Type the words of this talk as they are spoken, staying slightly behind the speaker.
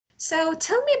So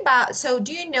tell me about, so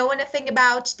do you know anything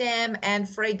about them? And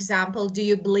for example, do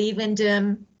you believe in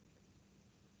them?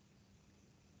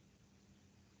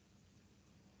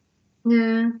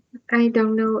 I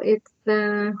don't know it.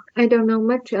 I don't know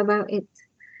much about it.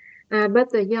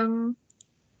 But the young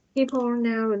people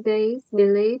nowadays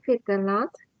believe it a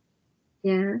lot.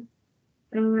 Yeah.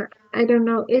 I don't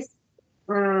know it's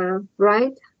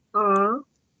right or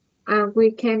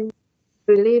we can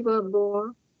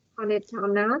believable on it or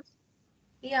not.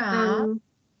 Yeah, Um.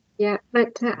 Yeah.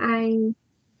 But uh, I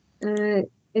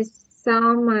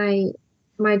saw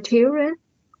my children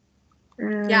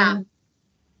yeah, uh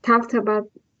talked about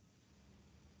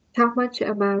talk much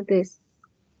about this.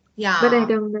 But I yeah,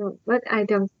 don't know. But I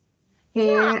don't yeah.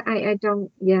 care. I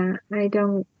don't. Yeah. I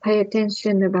don't pay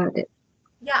attention about it.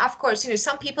 Yeah, of course,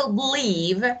 some people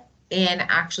believe in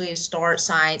actually star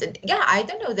signs. And yeah, I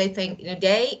don't know, they think,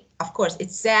 they, of course,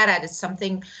 it's said that it's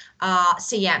something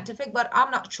scientific, but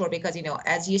I'm not sure because,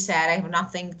 as you said, I have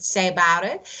nothing to say about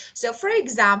it. So, for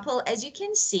example, as you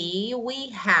can see, we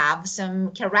have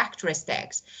some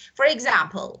characteristics. For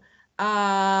example,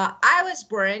 I was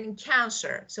born in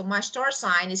Cancer, so my star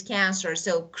sign is Cancer.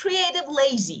 So creative,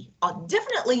 lazy. Oh,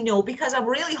 definitely no, because I'm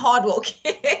really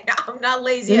hardworking. I'm not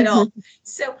lazy at all.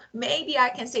 So maybe I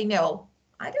can say no.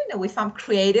 I don't know if I'm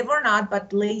creative or not,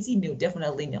 but lazy, no,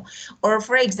 definitely no. Or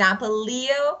for example,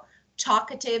 Leo,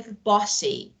 talkative,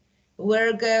 bossy.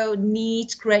 Virgo,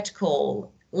 neat,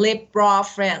 critical. Libra,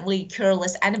 friendly,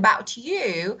 careless. And about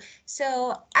you,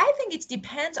 so I think it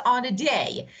depends on the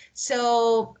day.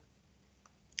 So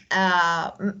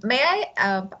may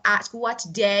I ask what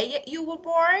day you were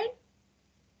born?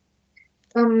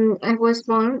 I was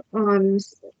born on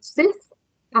 6th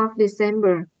of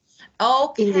December.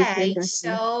 In Okay, December.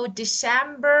 Yeah. so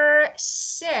December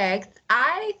 6th,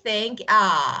 I think,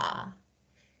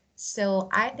 so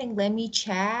I think, let me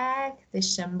check,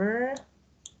 December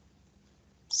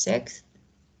 6th.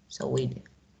 So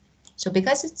so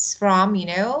because it's from,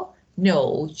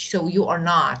 no, so you are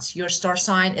not, your star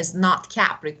sign is not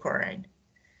Capricorn.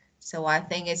 So I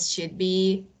think it should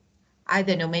be, I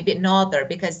don't know, maybe another,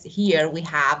 because here we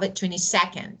have it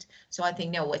 22nd. So I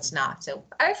think, no, it's not. So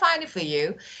I find it for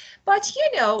you. But,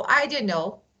 I don't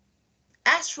know.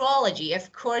 Astrology,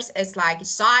 of course, is like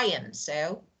science.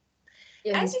 So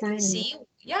Yeah, as you can science. see,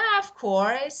 yeah, of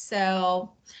course.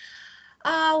 So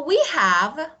we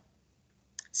have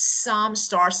some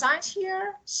star signs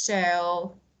here.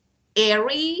 So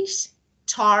Aries,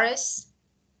 Taurus,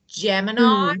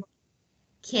 Gemini, Mm.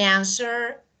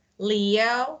 Cancer,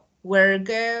 Leo,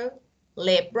 Virgo,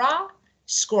 Libra,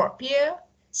 Scorpio,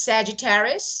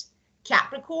 Sagittarius,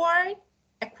 Capricorn,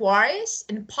 Aquarius,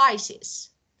 and Pisces.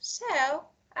 So,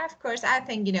 of course, I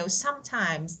think,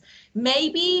 sometimes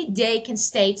maybe they can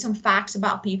state some facts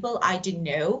about people I didn't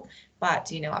know,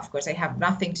 but, of course, I have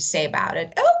nothing to say about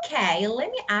it. Okay,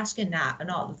 let me ask you now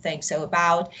another thing. So,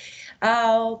 about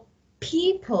uh,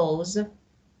 people's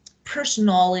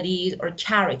personalities or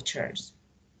characters.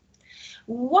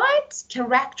 What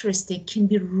characteristic can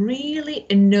be really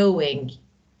annoying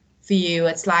for you?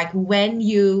 It's like when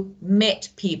you meet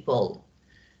people.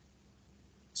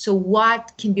 So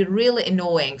what can be really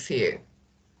annoying for you?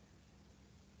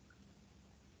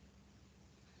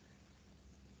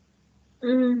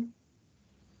 Mm.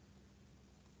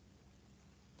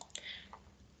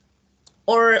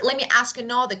 Or let me ask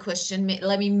another question.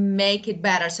 Let me make it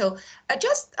better. So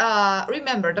just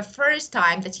remember the first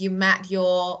time that you met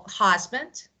your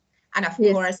husband, and of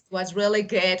Yes. course, it was really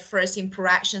good first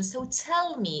impression. So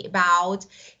tell me about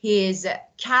his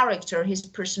character, his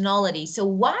personality. So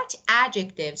what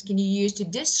adjectives can you use to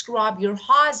describe your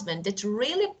husband that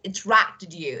really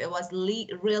attracted you? It was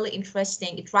really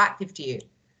interesting, attractive to you.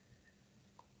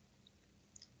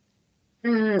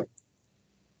 Uh,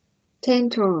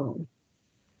 gentle,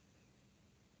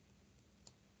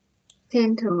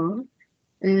 gentle,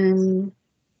 and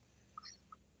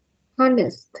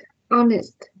honest,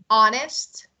 honest,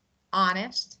 Honest,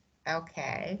 honest.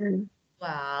 Okay. and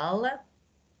Well,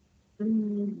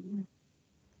 mm,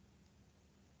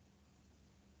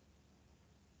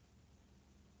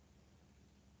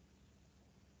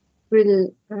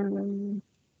 rel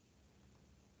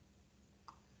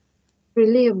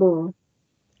reliable,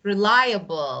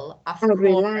 reliable, of course.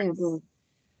 reliable,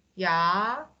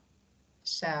 Yeah,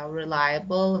 so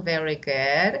reliable, very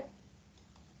good.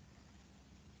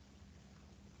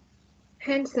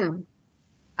 handsome.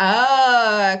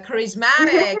 Oh,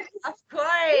 charismatic, of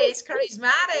course,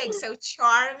 charismatic, so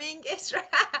charming. It's right.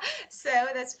 So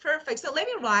that's perfect. So let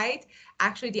me write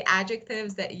actually the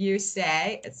adjectives that you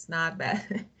say. It's not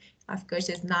bad. Of course,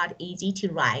 it's not easy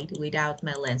to write without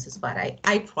my lenses, but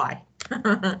I try.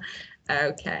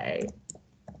 Okay.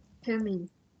 Charming,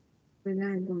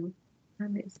 reliable,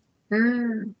 honest.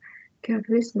 Ah,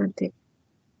 charismatic,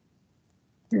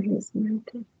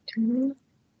 charismatic, charming.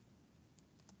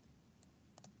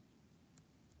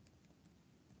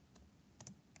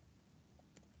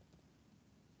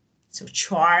 So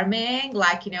charming,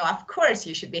 like, of course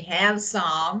you should be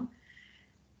handsome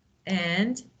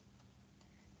and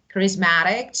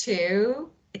charismatic to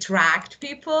attract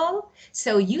people.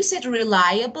 So you said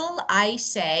reliable, I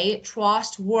say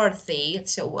trustworthy.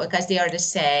 So because they are the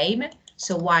same,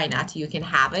 so why not? You can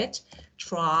have it.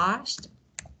 Trustworthy,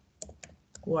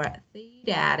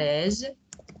 that is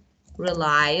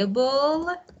reliable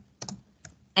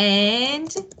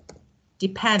and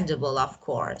dependable, of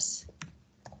course.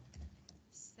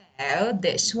 So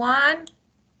this one,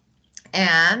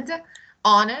 and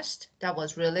honest, that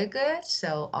was really good.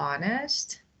 So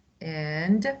honest,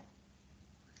 and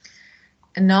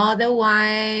another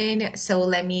one. So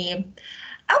let me,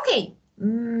 okay,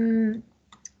 mean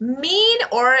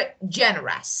or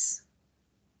generous?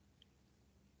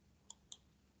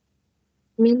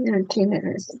 Mean or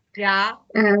generous? Yeah.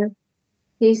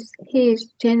 He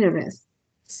is generous.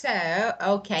 So,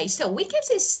 okay, so we can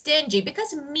say stingy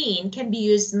because mean can be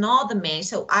used not mean,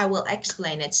 so I will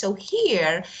explain it. So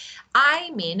here,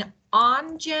 I mean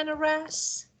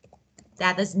ungenerous.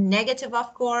 That is negative,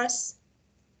 of course.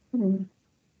 Mm.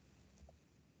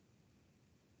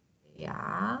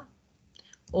 Yeah.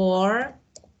 Or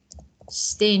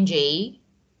stingy.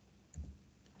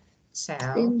 So,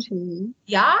 Stingy.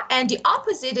 yeah, and the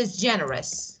opposite is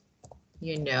generous,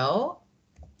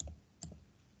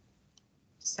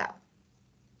 So,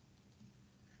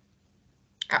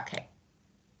 okay.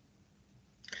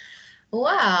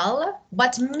 Well,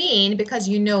 but mean, because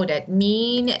you know that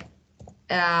mean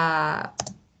uh,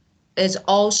 is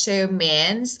also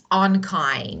means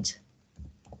unkind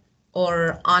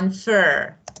or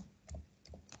unfair.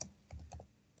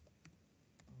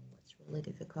 It's really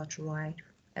difficult to write.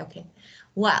 Okay,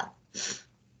 well,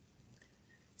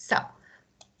 so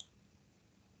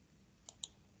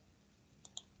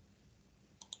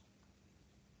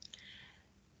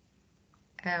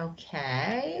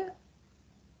okay,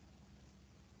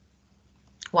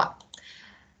 well,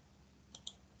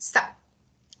 so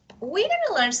we're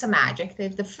gonna learn some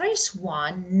adjectives. The first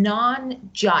one,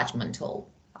 non-judgmental.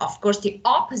 Of course, the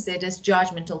opposite is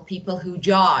judgmental, people who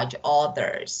judge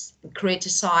others,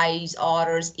 criticize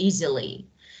others easily.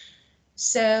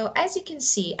 So as you can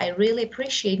see, I really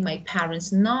appreciate my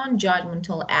parents'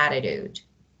 non-judgmental attitude.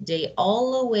 They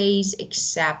always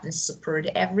accept and support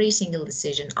every single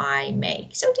decision I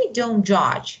make. So they don't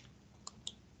judge.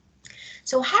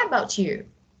 So how about you?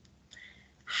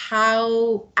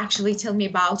 How actually tell me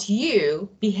about you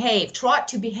try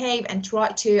to behave and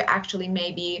try to actually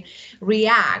maybe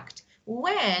react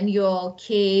when your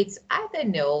kids, I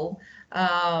don't know,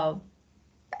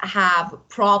 have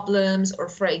problems, or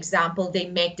for example they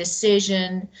make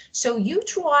decision, so you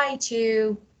try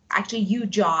to actually you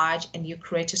judge and you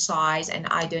criticize, and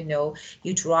I don't know,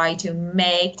 you try to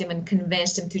make them and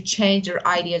convince them to change their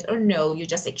ideas, or no, you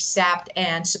just accept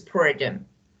and support them.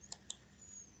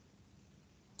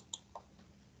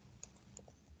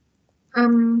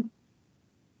 Um,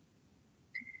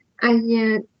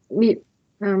 be-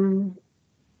 um,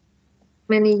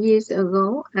 many years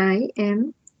ago,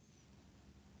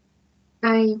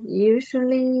 I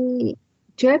usually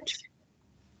judge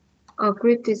or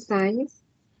criticize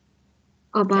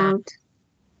Yeah, about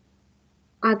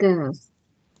others.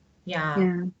 yeah,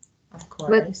 Yeah, of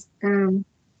but course.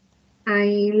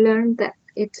 I learned that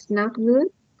it's not good,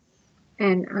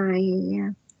 and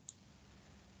I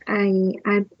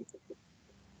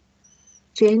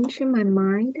changed my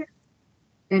mind,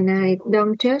 and I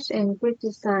don't judge and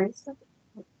criticize.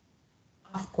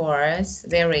 Of course,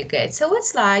 very good. So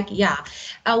it's like, yeah,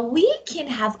 we can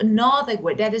have another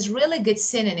word that is really good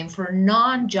synonym for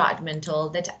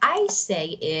non-judgmental that I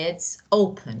say it's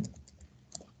open.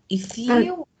 If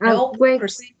you know Wait,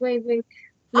 person, wait, wait, wait.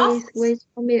 of Please wait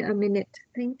for me a minute.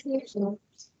 Thank you.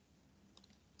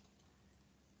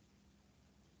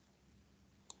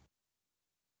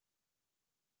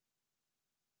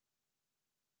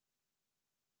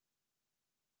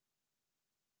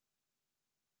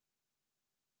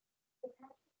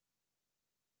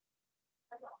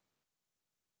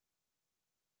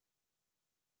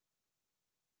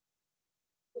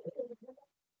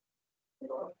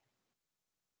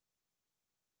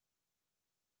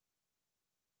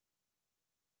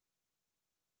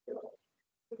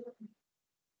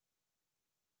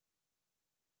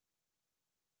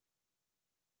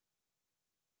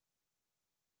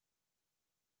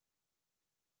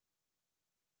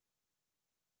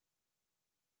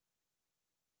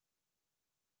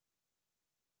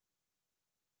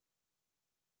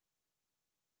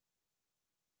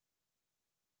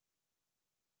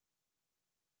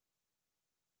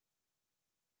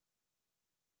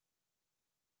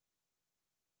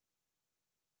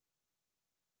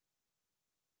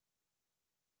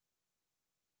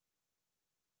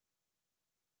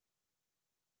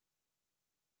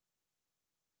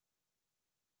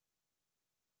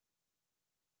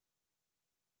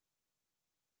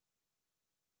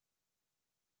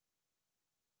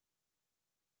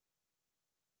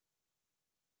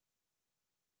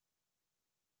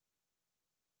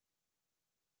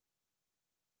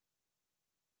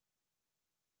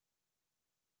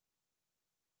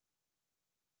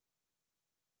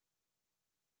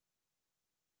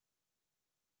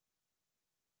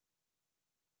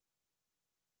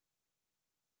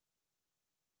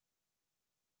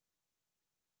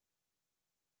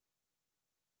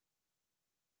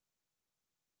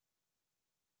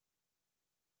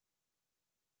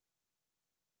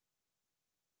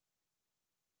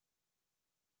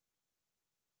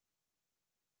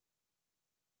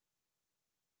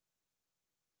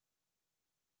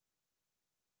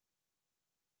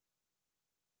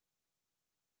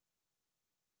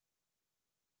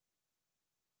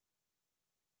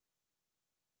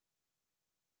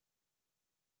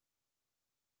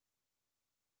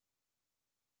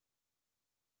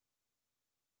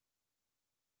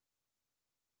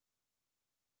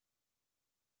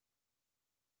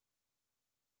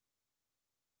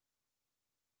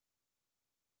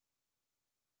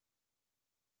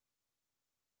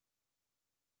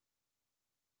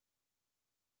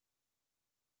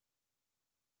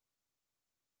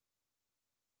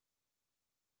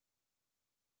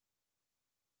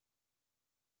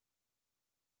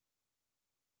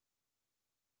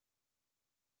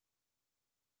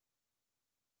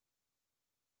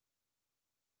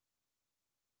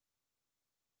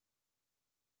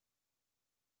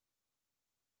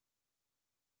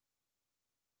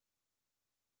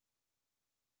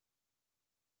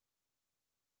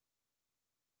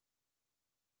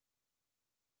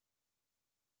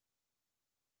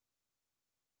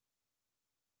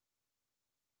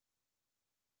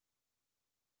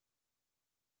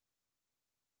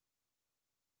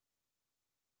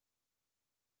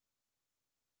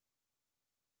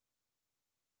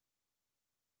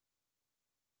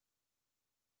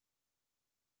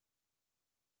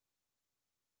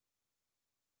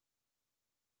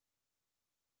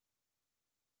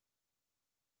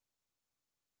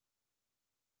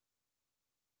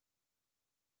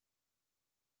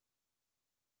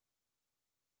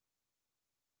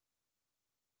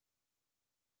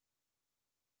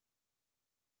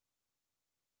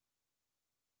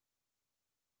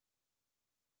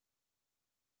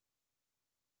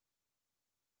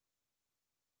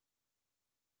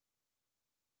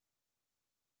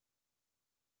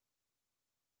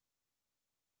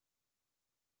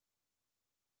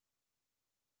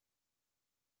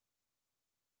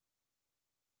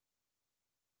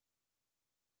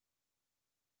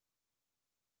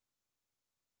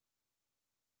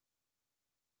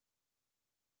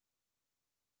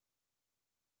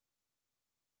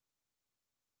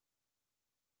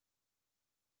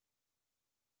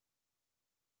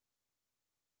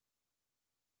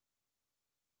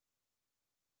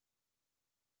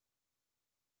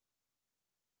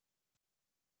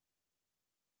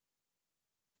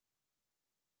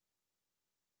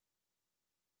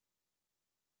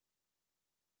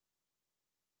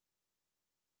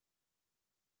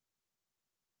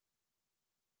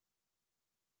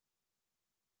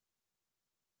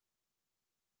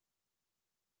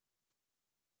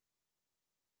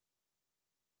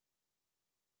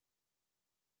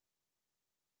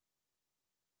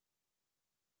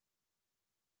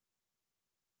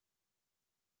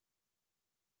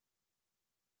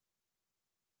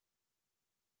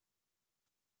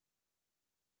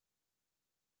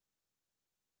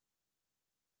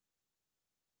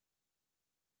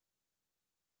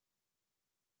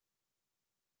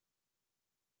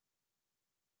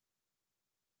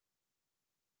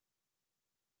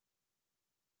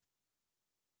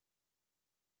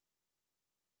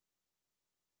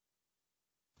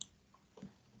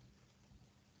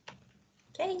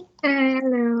 Okay.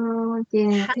 Hello.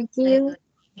 Yeah, thank you.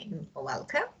 Hello.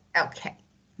 Welcome. Okay.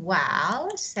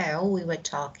 Well, so we were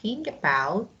talking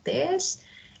about this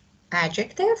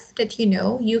adjective that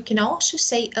you can also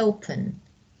say open.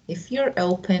 If you're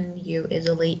open, you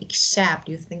easily accept,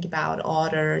 you think about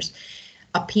others'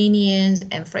 opinions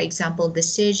and, for example,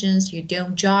 decisions. You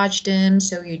don't judge them,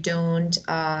 so you don't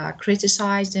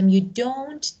criticize them. You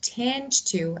don't tend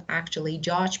to actually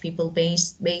judge people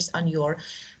based on your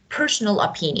personal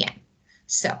opinion.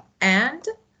 So, and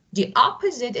the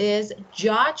opposite is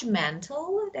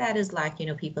judgmental. That is like,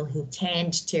 people who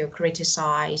tend to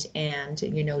criticize and,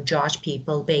 judge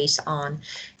people based on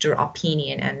their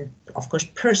opinion and, of course,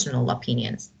 personal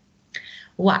opinions.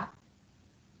 Well,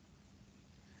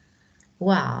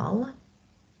 well,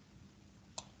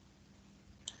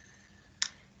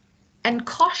 and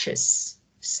cautious.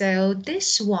 So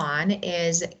this one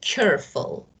is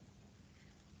careful,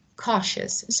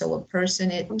 cautious. So a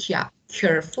person is, yeah,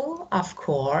 careful, of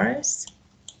course.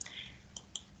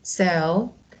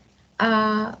 So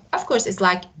of course, it's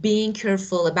like being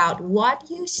careful about what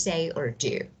you say or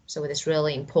do. So it is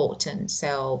really important.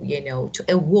 So, to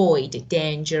avoid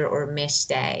danger or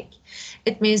mistake.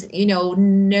 It means,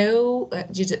 no,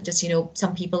 just,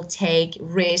 some people take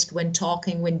risk when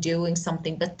talking, when doing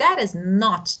something, but that is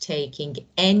not taking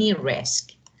any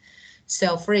risk.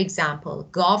 So, for example,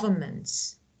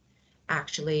 governments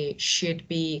actually should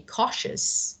be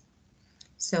cautious.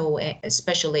 So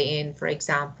especially in, for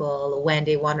example, when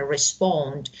they want to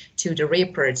respond to the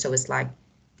report, so it's like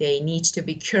they need to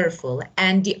be careful.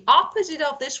 And the opposite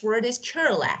of this word is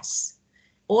careless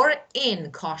or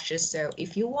incautious. So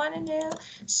if you want to know,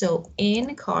 so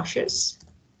incautious.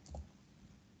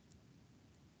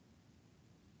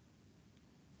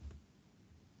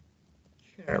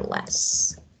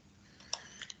 Careless.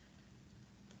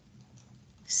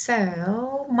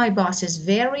 So my boss is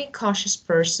very cautious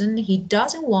person. He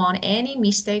doesn't want any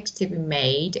mistakes to be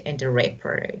made in the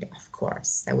report, of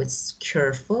course. So it's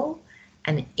careful,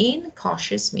 and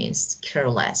incautious means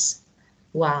careless.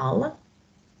 Well,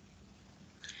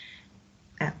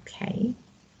 okay.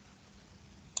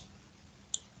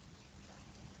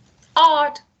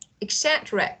 Odd,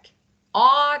 eccentric,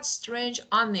 odd, strange,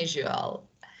 unusual.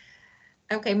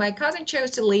 Okay, my cousin chose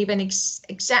to live an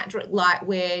eccentric life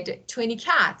with 20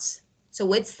 cats.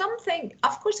 So it's something,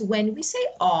 of course, when we say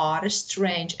odd,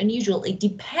 strange, unusual, it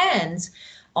depends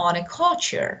on a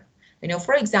culture.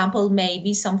 For example,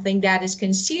 maybe something that is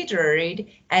considered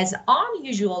as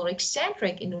unusual or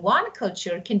eccentric in one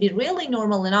culture can be really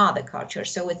normal in other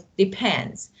cultures. So it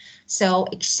depends. So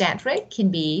eccentric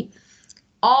can be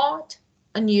odd,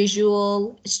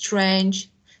 unusual, strange.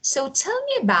 So tell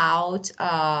me about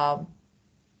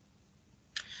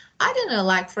I don't know,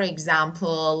 like, for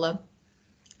example,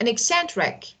 an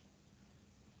eccentric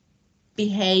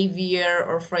behavior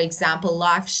or, for example,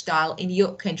 lifestyle in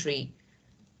your country.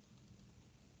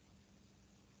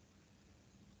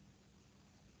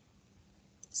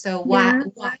 So Yeah,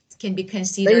 what can be the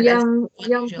considered as young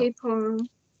unusual? people,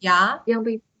 Yeah,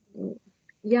 young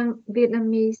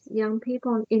Vietnamese young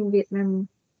people in Vietnam,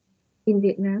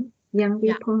 young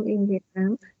yeah. people in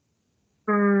Vietnam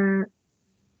are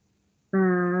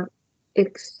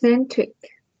eccentric,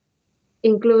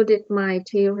 included my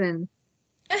children.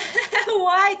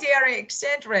 Why they are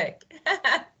eccentric?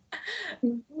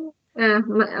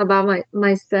 About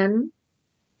my son,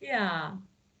 Yeah,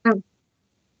 uh,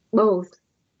 both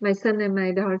my son and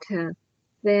my daughter,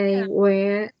 they yeah.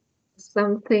 wear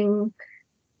something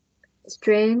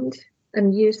strange,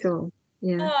 unusual.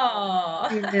 Yeah, Oh,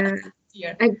 and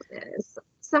dear.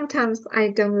 sometimes I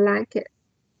don't like it.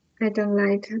 I don't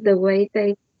like the way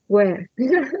they wear.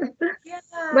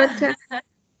 But Yeah.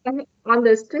 on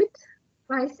the street,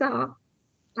 I saw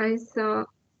I saw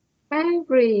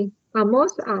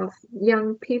most of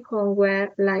young people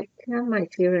wear like my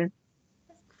children,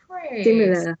 Of course.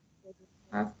 similar.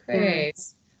 Of Yeah,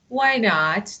 course. Why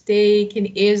not? They can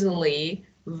easily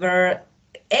wear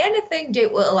anything they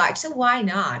will like. So why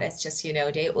not? It's just,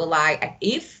 they will like,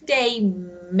 if they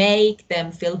make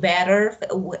them feel better,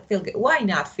 feel good, why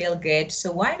not feel good?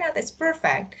 So why not? It's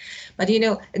perfect. But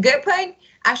a good point.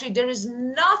 Actually, there is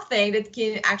nothing that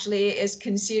can actually is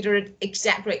considered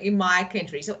eccentric in my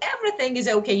country. So everything is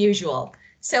okay, usual.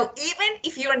 So even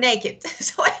if you're naked,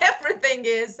 so everything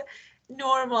is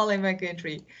normal in my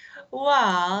country.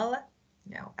 Well,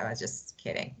 no, I was just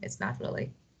kidding. It's not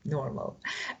really normal.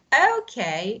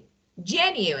 Okay,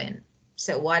 genuine.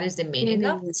 So what is the meaning of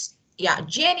genuine. this? Yeah,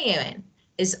 genuine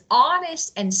is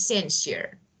honest and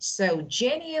sincere. So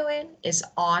genuine is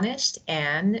honest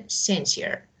and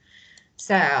sincere.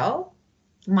 So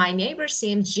My neighbor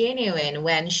seems genuine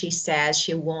when she says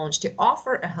she wants to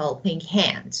offer a helping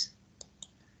hand.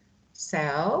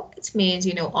 So it means,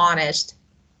 honest.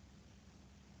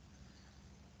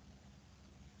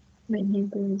 My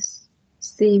neighbors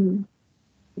seem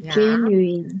Yeah,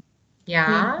 genuine when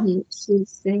yeah, she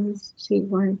says she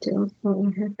wants to offer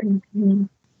a helping hand.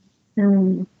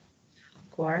 Um,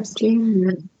 of course.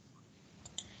 genuine.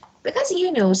 Because,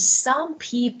 some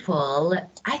people,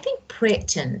 I think,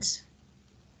 pretend,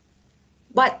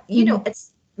 but, Mm,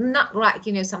 it's not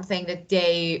right, something that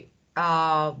they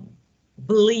uh,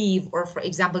 believe, or for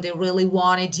example, they really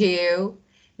want to do.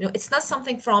 It's not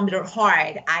something from their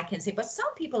heart, I can say, but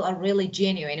some people are really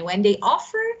genuine when they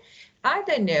offer, I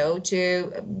don't know,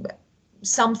 to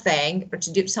something or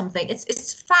to do something.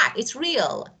 It's fact, it's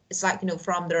real. It's like,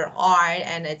 from their heart,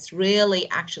 and it's really,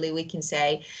 actually, we can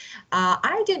say,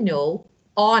 I don't know,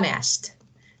 honest.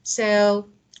 So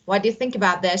what do you think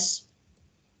about this?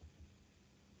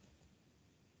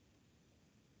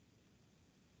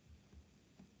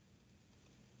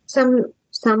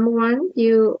 someone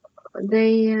you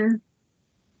they uh,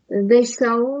 they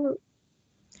show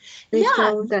they Yeah,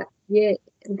 show that yeah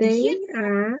they you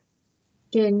are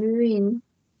genuine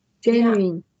yeah.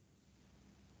 genuine.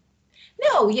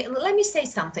 No, let me say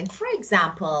something. For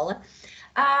example,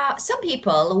 some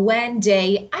people, when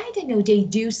they, I don't know, they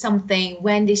do something,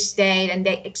 when they state and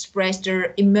they express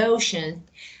their emotions,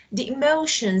 the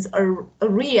emotions are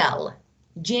real,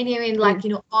 genuine, Yeah, like,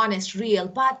 honest, real.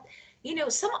 But,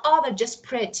 some other just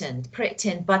pretend,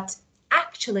 but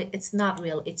actually it's not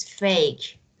real, it's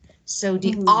fake. So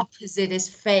the mm, opposite is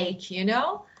fake.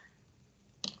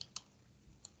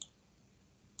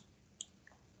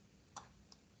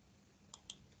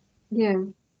 yeah.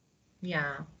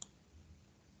 Yeah.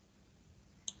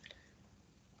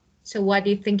 So what do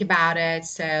you think about it?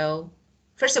 So,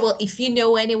 first of all, if you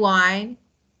know anyone,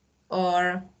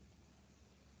 or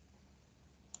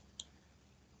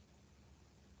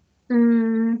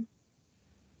Mm,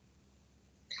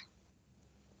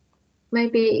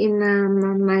 maybe in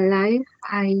my life,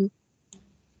 I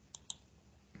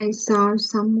saw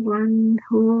someone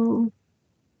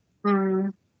uh,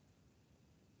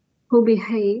 who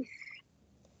behave.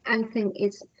 I think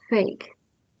it's fake.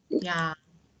 yeah,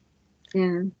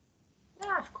 Yeah,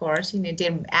 yeah, of course,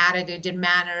 their attitude, their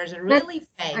manners are but really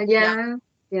fake. Yeah, yeah,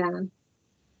 yeah.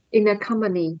 In a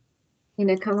company,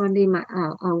 my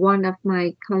one of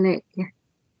my colleagues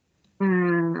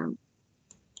uh,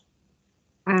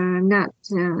 are not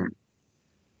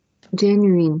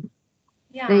genuine.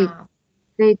 They yeah,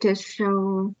 they just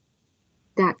show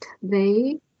that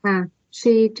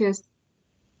she just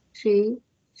she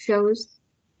shows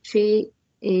she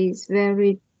is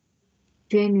very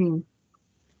genuine.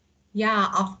 yeah,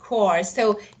 of course.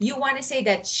 So you want to say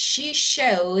that she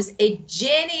shows a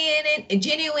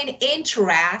genuine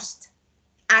interest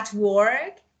at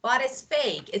work, but it's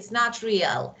fake. It's not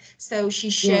real. So she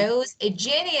Yeah, shows a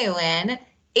genuine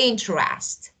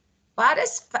interest, but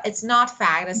it's not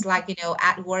fact. It's like,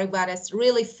 at work, but it's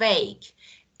really fake.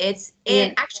 It's in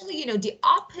yeah, actually, the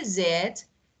opposite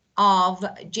of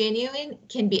genuine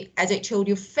can be, as I told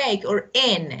you, fake or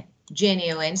in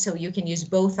genuine. So you can use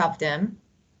both of them.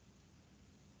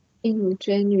 in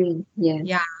genuine. Yeah,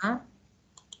 Yeah.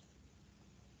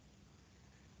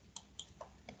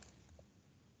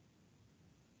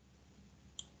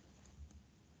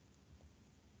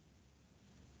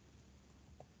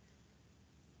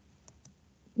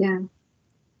 yeah,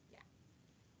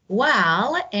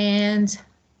 Well, and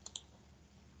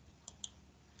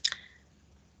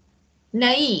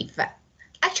naive.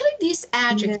 Actually, this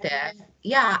yeah. adjective,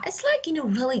 yeah, it's like,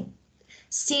 really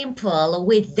simple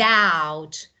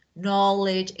without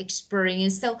knowledge,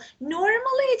 experience. So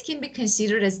normally it can be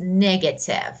considered as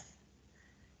negative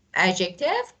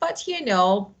adjective, but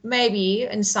maybe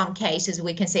in some cases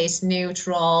we can say it's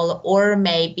neutral or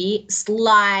maybe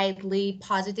slightly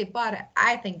positive, but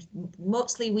I think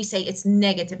mostly we say it's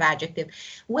negative adjective.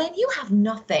 When you have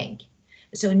nothing,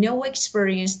 so no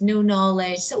experience, no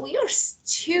knowledge, so you're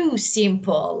too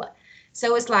simple.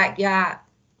 So it's like, yeah,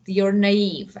 you're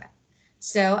naive.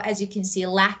 So as you can see,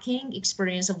 lacking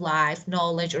experience of life,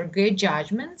 knowledge, or good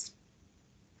judgment,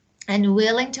 and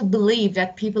willing to believe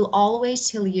that people always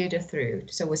tell you the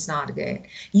truth. So it's not good.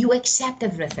 You accept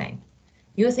everything.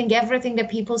 You think everything that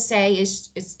people say is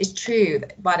true,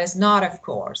 but it's not, of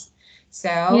course.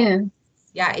 So Yeah.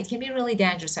 yeah, it can be really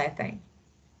dangerous, I think.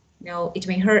 It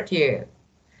may hurt you.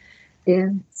 Yeah.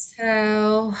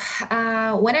 So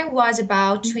when I was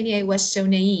about 20, I was so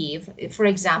naive, for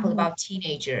example, Mhm. about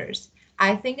teenagers.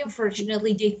 I think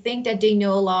unfortunately they think that they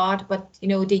know a lot, but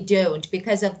they don't.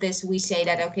 Because of this, we say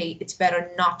that, okay, it's better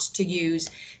not to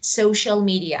use social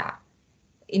media,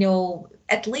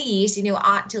 at least,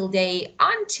 until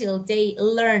they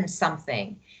learn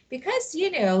something. Because,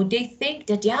 they think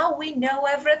that, yeah, we know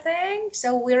everything,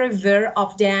 so we're aware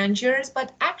of dangers,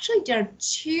 but actually they're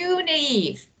too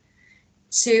naive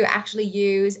to actually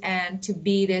use and to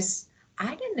be this,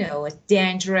 I don't know,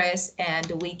 dangerous, and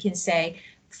we can say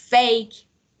fake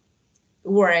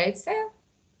words. So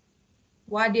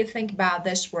what do you think about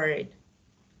this word?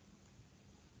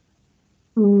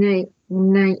 Naive,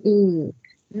 Naive,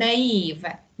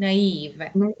 naive.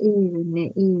 naive,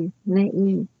 naive,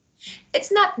 naive.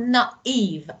 It's not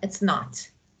naive, it's not.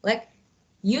 Like,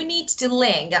 you need to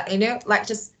link, like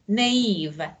just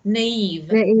naive,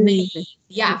 naive, naive. Naive,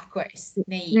 Yeah, of course,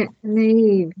 naive.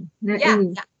 naive, Yeah,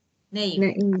 naive, yeah, naive,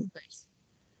 of naive. course.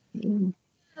 Mm.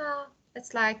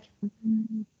 It's like,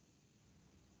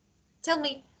 tell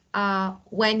me,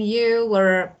 when you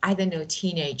were, I don't know,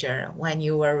 teenager, when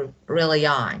you were really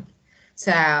young.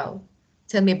 So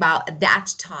tell me about that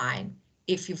time,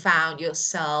 if you found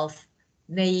yourself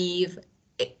naive,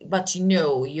 but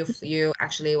you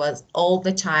actually was all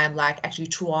the time like actually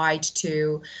tried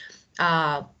to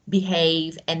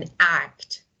behave and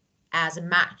act as a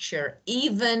mature,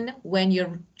 even when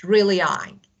you're really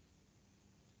young.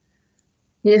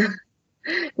 Yeah,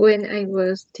 when I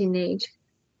was teenage,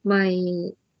 my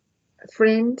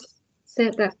friends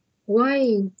said that,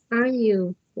 why are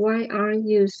you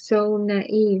so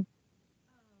naive?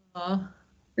 Uh,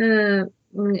 Uh,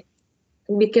 mm,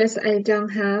 because I don't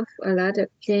have a lot of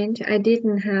change. I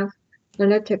didn't have a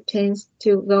lot of chance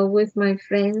to go with my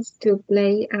friends to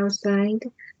play outside.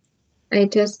 I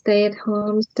just stay at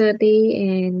home,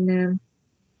 study, and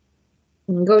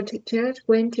go to church.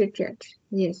 Went to church.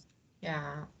 Yes.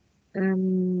 yeah.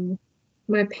 Um,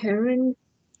 my parents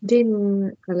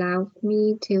didn't allow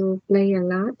me to play a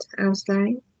lot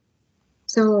outside.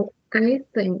 So I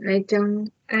think I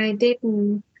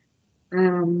didn't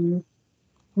um,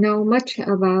 know much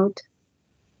about.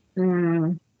 Uh,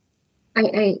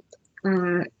 I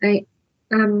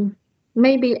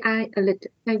maybe I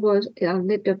was a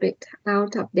little bit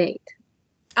out of date.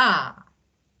 Ah,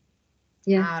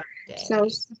 Yeah. out of So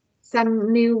date.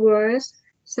 some new words,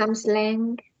 some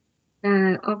slang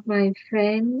of my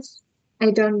friends,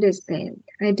 I don't understand.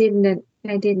 I didn't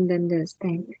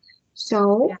understand.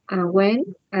 So Yeah.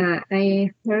 when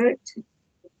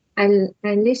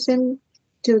I listened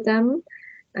to them,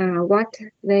 what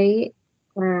they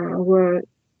were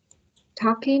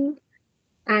talking.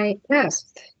 I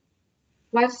asked,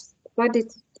 what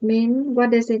it mean?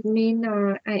 What does it mean?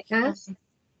 Or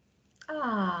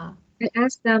Ah. I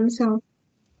asked them. So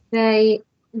they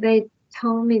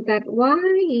told me that,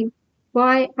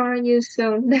 why are you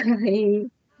so naive?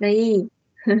 Maybe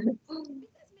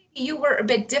you were a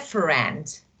bit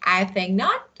different. I think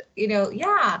not,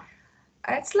 yeah.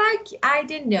 It's like I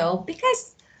didn't know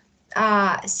because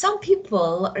some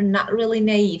people are not really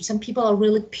naive. Some people are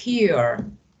really pure,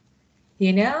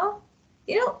 you know?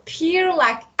 Pure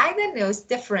like I don't know, it's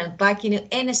different, like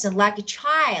innocent, like a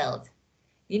child.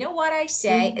 You know what I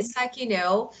say? Mm, It's like,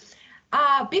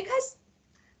 because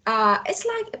it's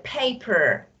like a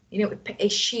paper, a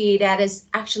sheet that is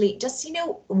actually just,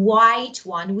 white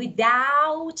one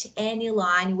without any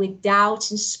line,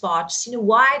 without any spots,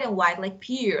 white and white, like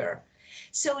pure.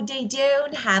 So they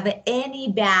don't have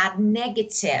any bad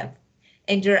negative,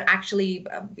 and they're actually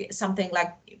something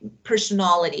like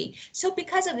personality. So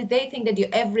because of it, they think that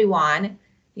everyone,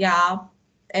 yeah,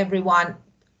 everyone,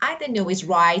 I don't know, is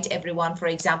right. Everyone, for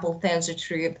example, tells the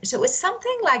truth. So it's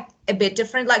something like a bit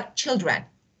different, like children,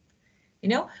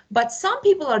 but some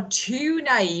people are too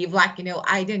naive, like,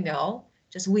 I don't know,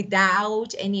 just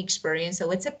without any experience.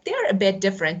 So they're a bit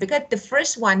different because the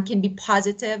first one can be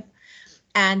positive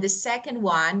and the second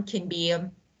one can be, of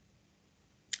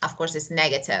course, it's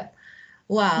negative. mm.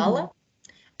 Well,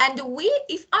 and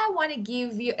if I want to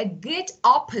give you a good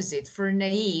opposite for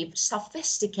naive,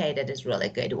 sophisticated is really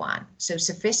good one. So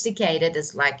sophisticated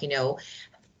is like,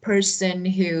 person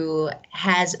who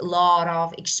has a lot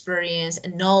of experience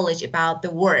and knowledge about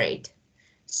the word.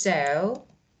 So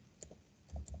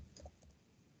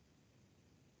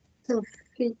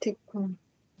Sophisticated.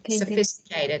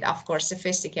 sophisticated, of course,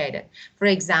 sophisticated. For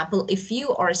example, if you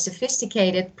are a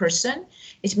sophisticated person,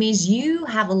 it means you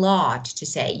have a lot to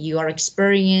say. You are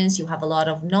experienced, you have a lot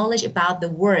of knowledge about the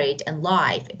world and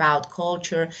life, about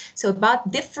culture. So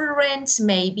about different,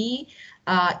 maybe,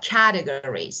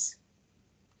 categories.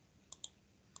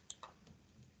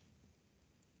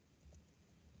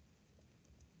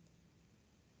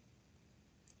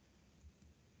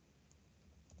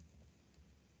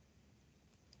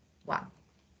 Wow.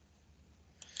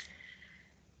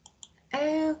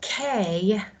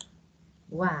 Okay.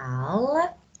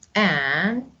 Well,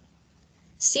 and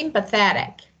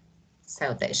sympathetic.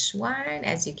 So this one,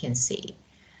 as you can see,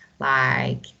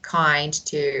 like kind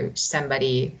to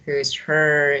somebody who's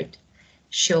hurt,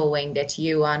 showing that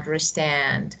you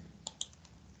understand.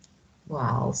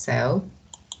 Well, so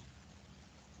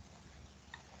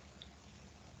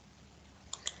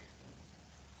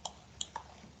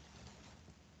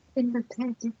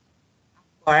Sympathetic.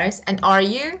 of course. And are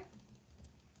you?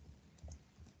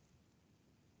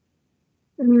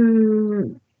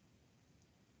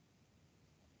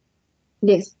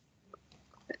 Yes,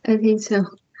 I think so.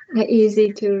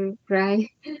 Easy to write.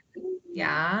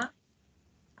 Yeah,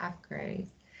 of course.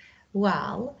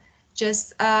 Well,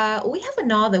 just we have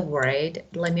another word.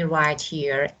 Let me write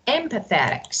here,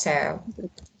 empathetic. So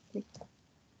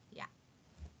yeah,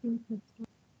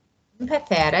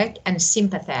 empathetic and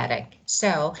sympathetic.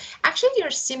 So actually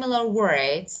they're similar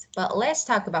words, but let's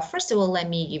talk about, first of all, let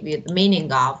me give you the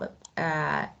meaning of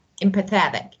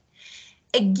empathetic.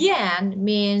 Again,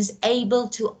 means able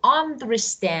to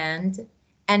understand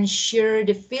and share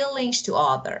the feelings to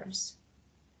others.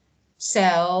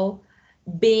 So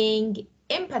being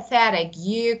empathetic,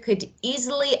 you could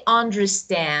easily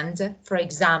understand, for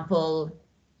example,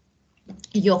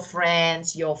 your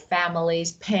friends, your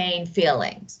family's pain,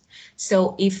 feelings.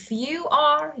 So if you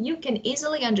are, you can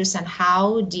easily understand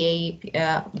how the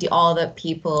other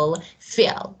people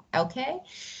feel, okay?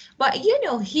 But you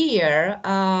know, here,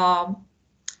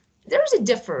 there's a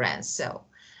difference. So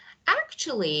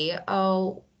actually,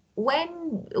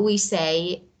 when we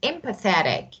say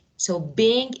empathetic, so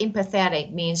being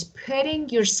empathetic means putting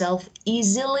yourself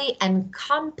easily and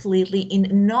completely in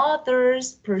another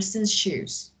person's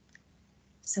shoes.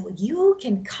 So you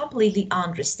can completely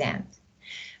understand.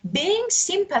 Being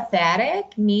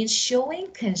sympathetic means showing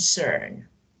concern,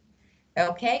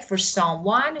 okay, for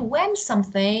someone when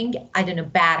something, I don't know,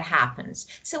 bad happens.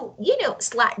 So, you know,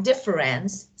 slight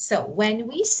difference. So when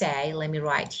we say, let me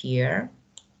write here.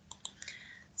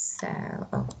 So,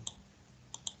 oh.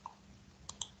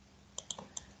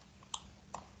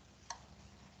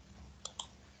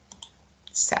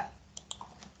 So,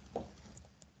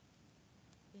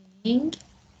 being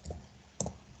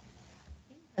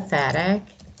empathetic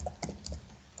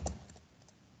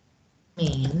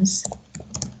means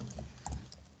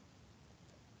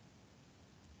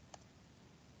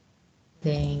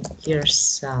putting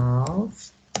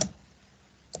yourself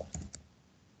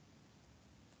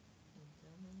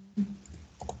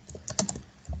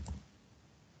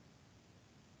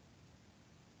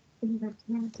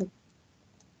Sympathetic.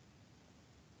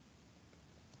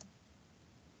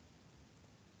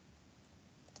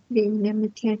 Being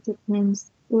empathetic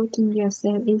means putting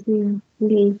yourself easily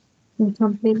and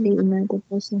completely in another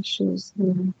person's shoes.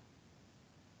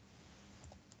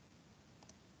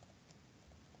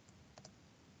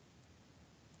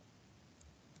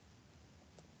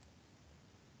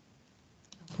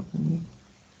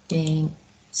 being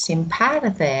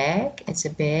sympathetic. It's a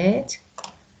bit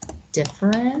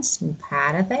different.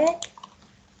 Sympathetic.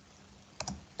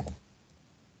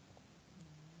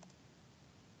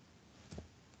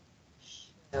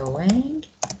 Showing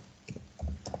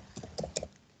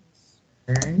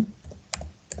concern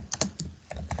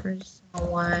for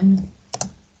someone.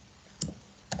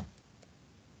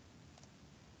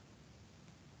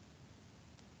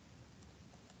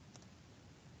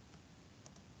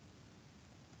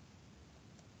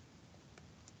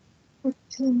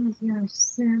 Putting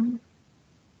yourself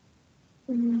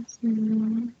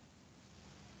easily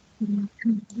and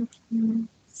completely.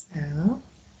 So,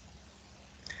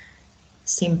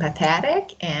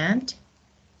 sympathetic and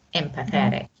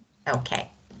empathetic.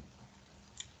 Okay.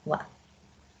 Well,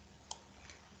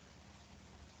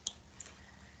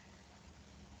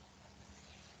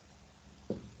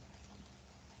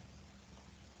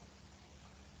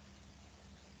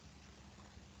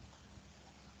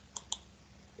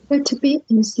 But to be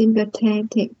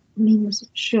sympathetic means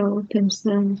show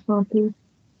concern for people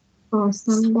or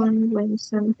someone when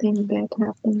something bad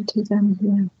happened to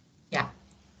them. yeah.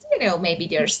 You know, maybe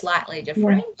they're slightly Yeah.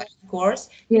 different, but of course,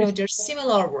 you Yeah. know, they're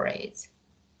similar words.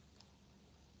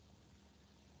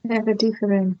 Have a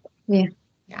different. Yeah.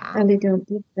 Yeah. A little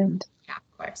different. Yeah,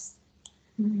 of course.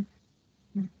 Mm.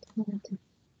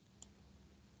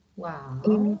 Wow.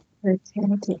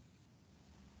 Empathetic.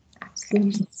 Okay.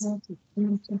 Sympathetic.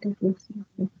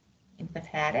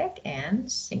 Empathetic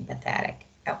and sympathetic.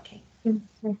 Okay.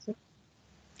 Sympathetic.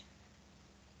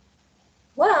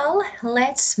 Well,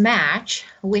 let's match.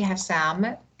 We have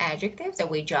some adjectives that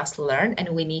we just learned, and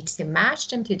we need to match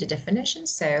them to the definition.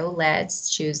 So let's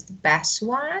choose the best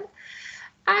one.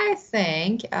 I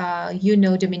think you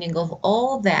know the meaning of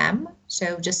all of them.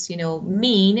 So just,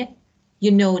 mean,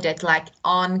 you know that like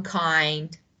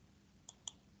unkind.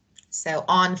 So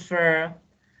unfair.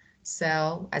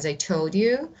 So as I told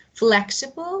you,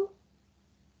 flexible.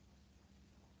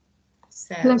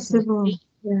 So Flexible.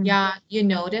 Yeah. yeah, you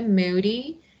know them,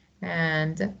 moody,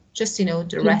 and just, the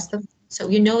Yeah. rest of, so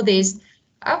you know these.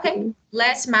 Okay,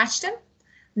 let's match them.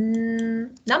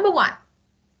 Number one.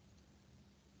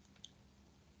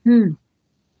 Hmm.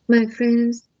 My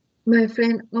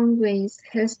friend always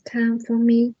has time for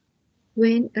me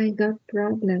when I got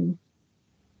problem.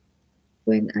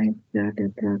 When I've got a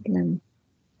problem.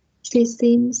 She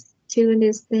seems to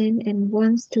understand and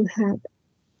wants to help.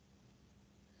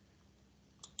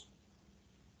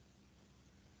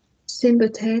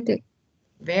 Sympathetic.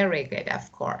 Very good,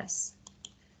 of course.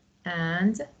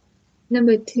 And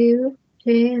Number two,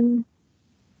 Jan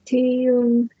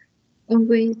Taeyun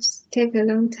always take a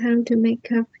long time to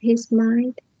make up his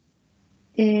mind,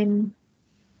 and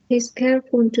he's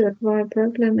careful to avoid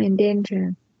problem and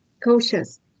danger.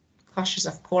 Cautious. cautious,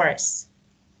 of course.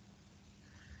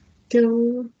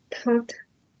 Joe thought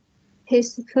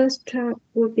his first job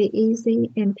would be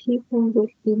easy and people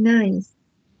would be nice.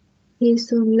 He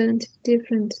soon learned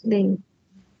differently.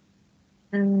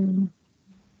 Um,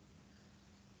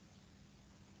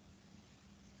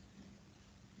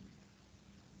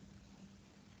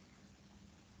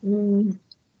 mm,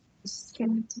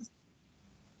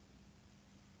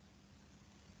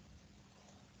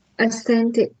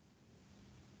 Eccentric.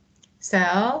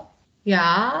 So,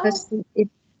 yeah, It,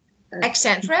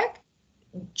 eccentric.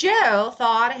 Joe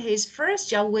thought his first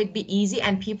job would be easy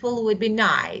and people would be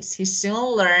nice. He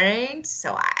soon learned,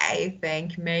 so I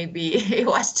think maybe he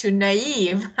was too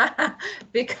naive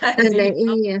because,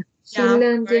 yeah, she yeah,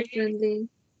 learned differently.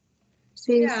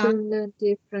 She yeah, soon learned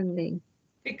differently.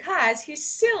 because he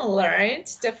soon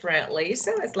learned differently.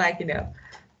 So it's like,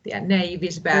 yeah, naive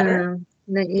is better.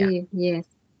 Yeah, Naive, yes.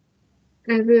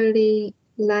 I really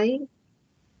like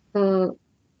uh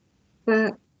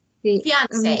but the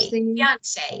fiance, saying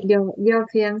fiance. your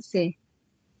fiance.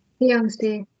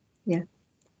 Fiance. Yeah.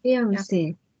 Yeah,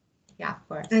 Fiance. yeah, of I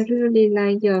course. really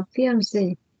like your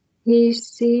fiance. He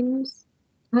seems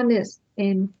honest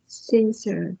and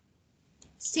sincere.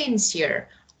 Sincere,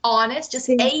 honest, just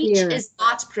H Sincere. is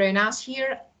not pronounced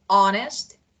here.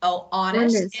 Honest, oh,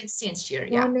 honest Honest. and sincere.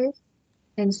 Yeah, Honest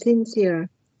and sincere.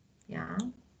 yeah.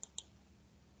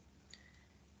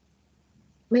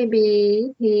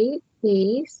 Maybe he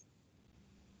is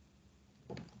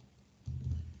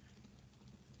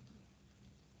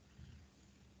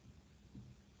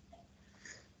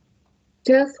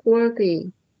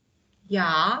trustworthy.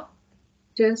 Yeah,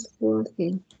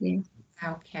 Trustworthy. Yes.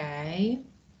 okay.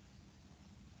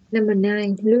 Number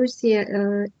 9.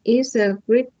 Lucia is a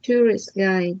great tourist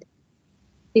guide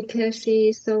because she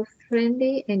is so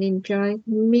friendly and enjoys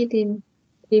meeting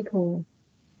people.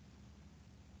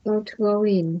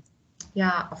 Outgoing.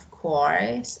 Yeah, of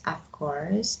course, of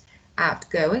course.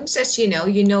 Outgoing says, you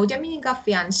know the meaning of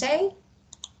fiance?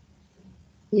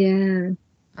 Yeah.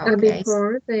 Okay.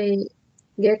 Before they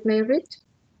get married,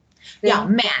 Yeah,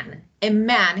 they man. A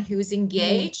man who's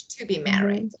engaged to be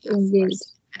married. men Of engaged.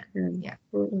 course. Yeah.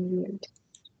 Who engaged.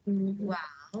 Well,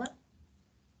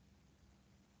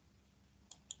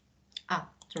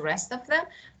 the rest of them.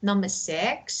 Number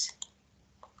 6.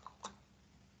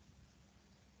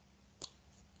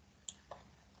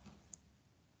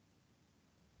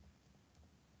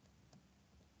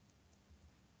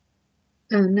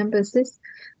 Number 6.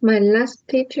 My last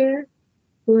teacher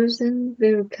wasn't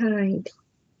very kind.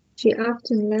 She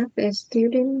often laughed at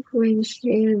students when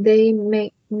they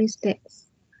make mistakes.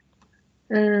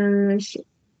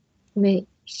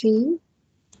 She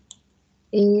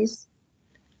is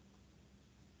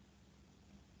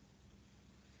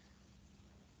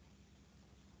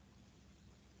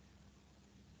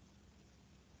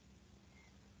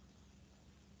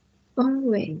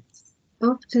always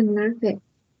often laughed at.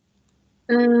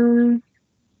 Um,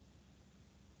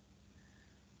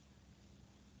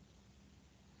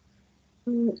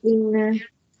 in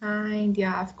Kind,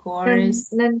 yeah, of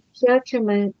course.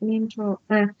 non-judgmental.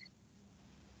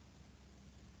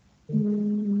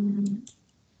 Mm,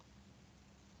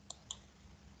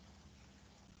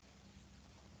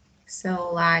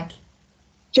 So like,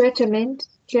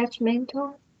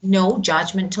 judgmental. no,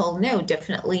 judgmental, no,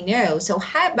 definitely no. So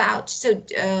how about, so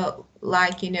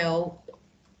like,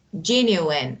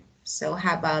 genuine. So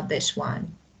how about this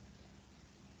one?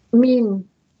 Mean.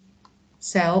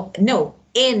 So no,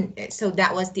 in, so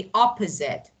that was the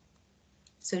opposite.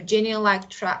 So genuine, like,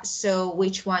 so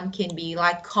which one can be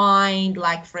like kind,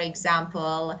 like for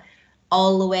example,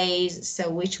 always, so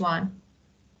which one?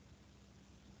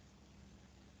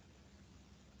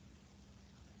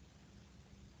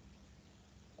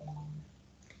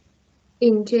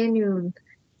 Ingenuine.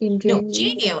 No, Ingenuine.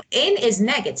 genuine, in is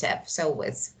negative, so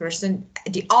it's person,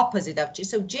 the opposite of,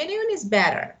 so genuine is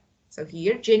better. So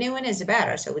here, genuine is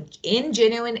better, so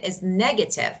ingenuine is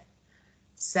negative.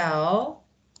 So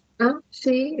Oh,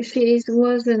 she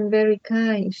wasn't very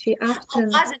kind. She often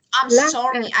wasn't, I'm laughed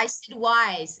sorry, at I said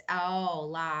wise.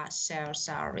 Oh, so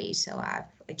sorry. So I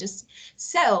just,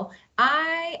 so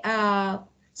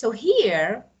so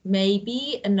here,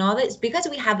 maybe another, it's because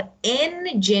we have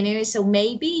in genuine, so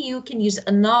maybe you can use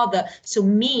another, so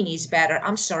mean is better.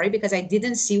 I'm sorry, because I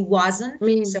didn't see wasn't, so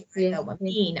mean. I Yes, know, yes.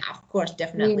 mean, of course,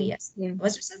 definitely, Mean. yes. Yeah.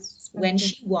 When Okay.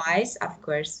 she wise, of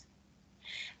course.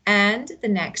 And the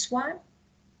next one?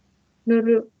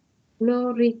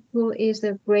 Noriko is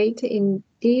a great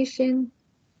addition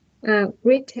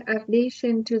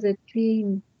to the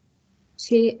team.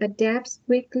 She adapts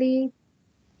quickly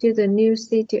to the new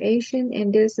situation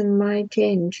and doesn't mind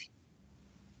change.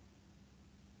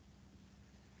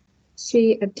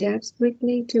 She adapts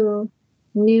quickly to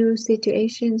new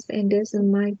situations and doesn't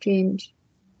mind change.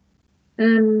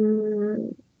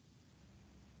 Um,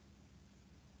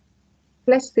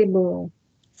 Flexible.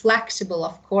 Flexible,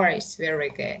 of course, very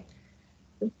good.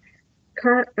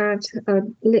 Art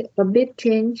a bit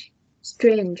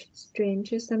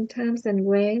strange sometimes and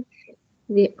when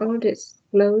the audits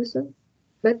close,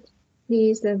 but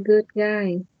he's a good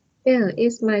guy. Yeah,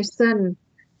 it's my son.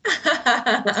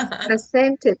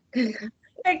 Accented.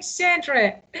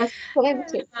 Eccentric.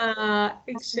 Accented.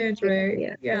 Eccentric.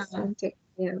 Yeah, Yeah. accented.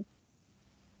 Yeah.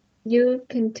 You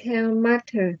can tell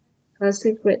Mother her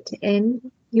secret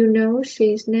and you know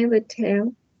she's never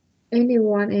tell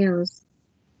anyone else.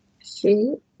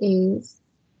 She is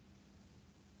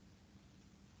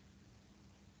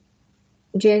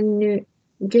genuine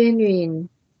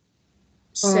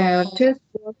So or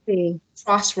trustworthy.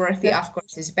 trustworthy, That, of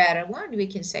course, is better one. We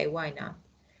can say why not.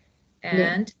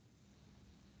 yeah. And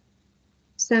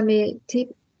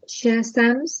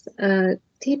Sam's a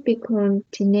typical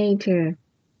teenager.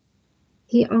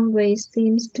 He always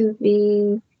seems to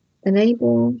be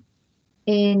unable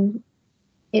and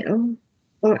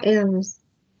or else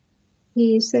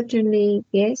he certainly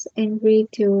gets angry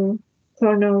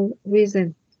for no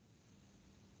reason.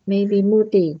 Maybe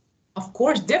moody. of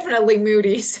course, definitely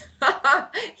Moody's.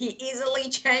 He easily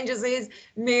changes his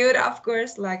mood, of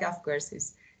course. Like, of course,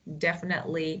 he's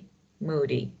definitely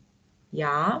moody.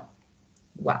 Yeah.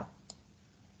 Well,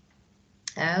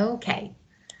 okay.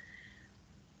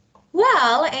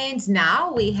 Well, and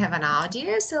now we have an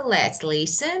audio, so let's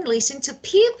listen to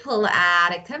people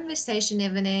at a conversation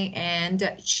evening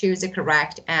and choose the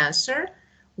correct answer.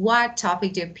 What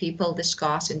topic did people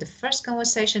discuss in the first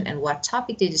conversation and what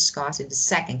topic did they discuss in the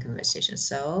second conversation?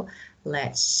 So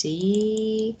let's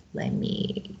see, let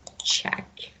me check.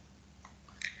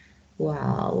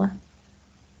 Well,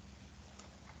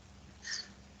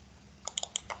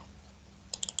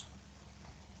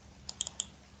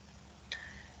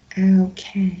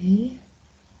 okay.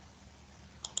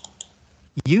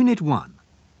 Unit 1.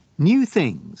 New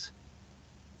things.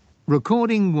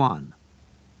 Recording 1.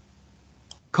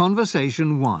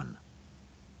 Conversation 1.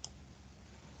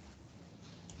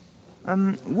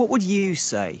 What would you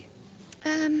say?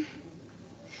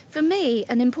 For me,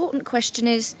 an important question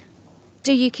is,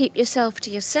 do you keep yourself to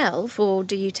yourself or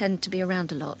do you tend to be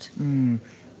around a lot?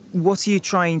 What are you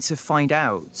trying to find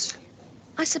out?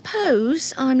 I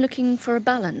suppose I'm looking for a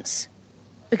balance.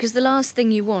 Because the last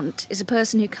thing you want is a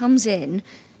person who comes in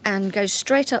and goes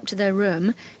straight up to their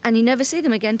room and you never see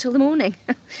them again till the morning.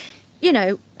 You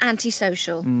know,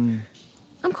 antisocial. I'm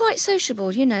quite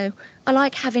sociable, you know. I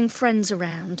like having friends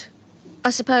around.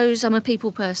 I suppose I'm a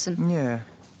people person. Yeah.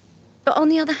 But on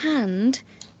the other hand,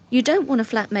 you don't want a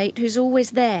flatmate who's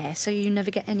always there, so you never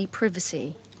get any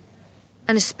privacy.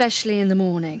 And especially in the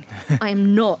morning. I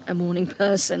am not a morning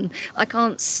person. I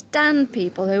can't stand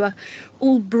people who are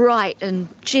all bright and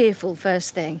cheerful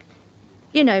first thing.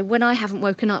 You know, when I haven't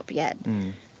woken up yet.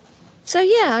 So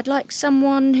yeah, I'd like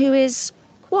someone who is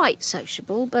quite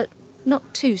sociable, but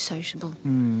not too sociable.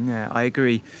 Yeah, I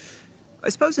agree. I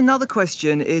suppose another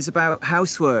question is about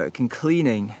housework and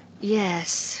cleaning.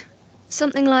 Yes.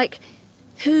 Something like,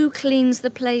 who cleans the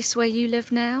place where you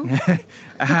live now?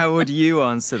 How would you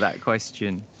answer that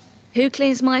question? Who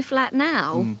cleans my flat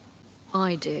now?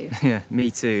 I do. Yeah,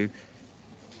 me too.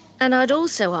 And I'd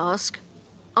also ask,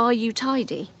 are you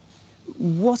tidy?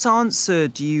 What answer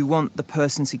do you want the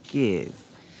person to give?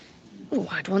 Oh,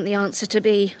 I'd want the answer to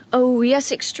be, oh,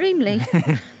 yes, extremely.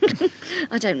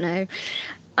 I don't know.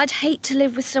 I'd hate to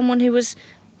live with someone who was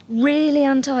really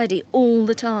untidy all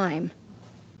the time.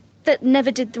 That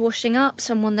never did the washing up,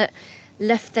 someone that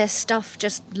left their stuff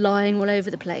just lying all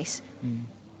over the place.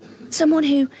 Someone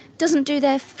who doesn't do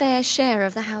their fair share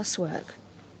of the housework.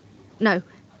 No,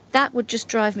 that would just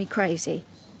drive me crazy.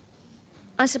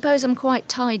 I suppose I'm quite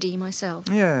tidy myself.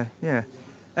 Yeah.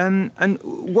 And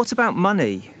what about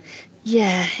money?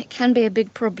 Yeah, it can be a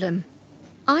big problem.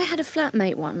 I had a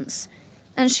flatmate once,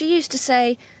 and she used to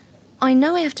say, I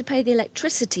know I have to pay the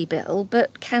electricity bill,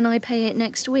 but can I pay it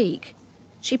next week?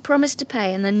 She promised to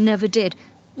pay and then never did.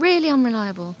 Really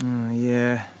unreliable.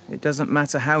 Yeah, it doesn't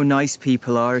matter how nice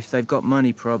people are if they've got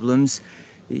money problems.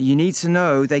 You need to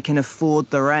know they can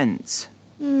afford the rent.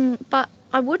 But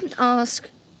I wouldn't ask,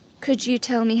 could you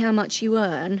tell me how much you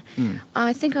earn?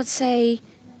 I think I'd say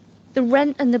the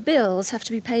rent and the bills have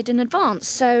to be paid in advance.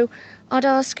 So I'd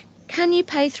ask, can you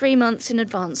pay 3 months in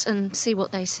advance, and see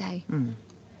what they say.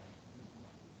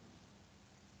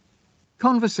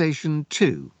 Conversation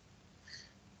 2.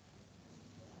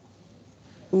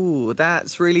 Ooh,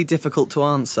 that's really difficult to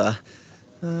answer.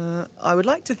 I would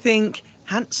like to think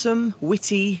handsome,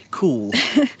 witty, cool.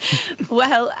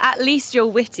 Well, at least you're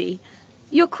witty.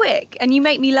 You're quick and you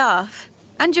make me laugh.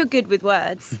 And you're good with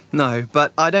words. No,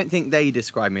 but I don't think they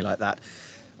describe me like that.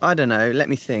 I don't know, let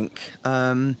me think.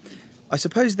 I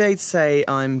suppose they'd say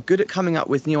I'm good at coming up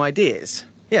with new ideas.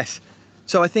 Yes.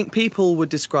 So I think people would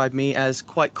describe me as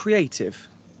quite creative.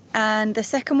 And the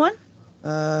second one?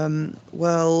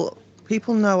 Well,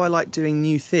 people know I like doing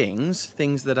new things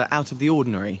that are out of the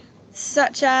ordinary.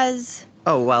 Such as?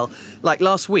 Oh, well, like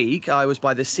last week, I was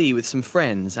by the sea with some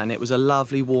friends, and it was a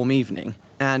lovely warm evening,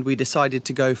 and we decided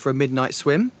to go for a midnight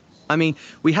swim. I mean,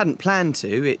 we hadn't planned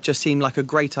to, it just seemed like a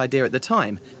great idea at the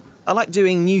time. I like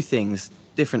doing new things,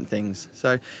 different things,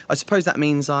 so I suppose that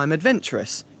means I'm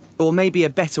adventurous. Or maybe a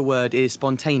better word is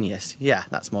spontaneous. Yeah,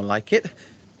 that's more like it.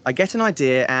 I get an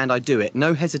idea and I do it,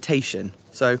 no hesitation.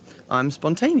 So I'm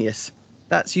spontaneous.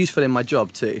 That's useful in my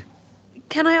job too.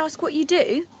 Can I ask what you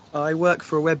do? I work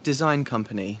for a web design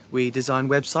company. We design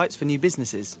websites for new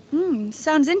businesses.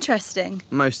 Sounds interesting.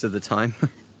 Most of the time.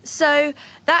 So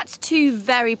that's 2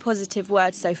 very positive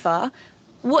words so far.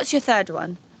 What's your third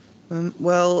one?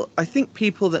 Well, I think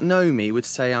people that know me would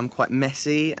say I'm quite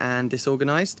messy and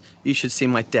disorganized. You should see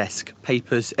my desk,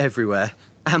 papers everywhere,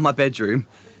 and my bedroom.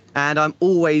 And I'm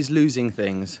always losing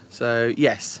things. So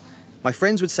yes, my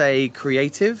friends would say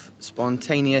creative,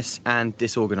 spontaneous, and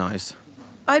disorganized.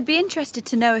 I'd be interested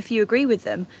to know if you agree with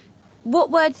them. What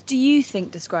words do you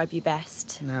think describe you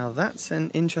best? Now that's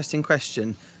an interesting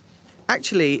question.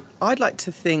 Actually, I'd like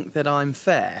to think that I'm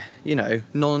fair,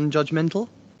 non-judgmental.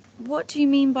 What do you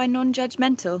mean by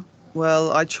non-judgmental?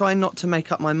 Well, I try not to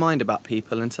make up my mind about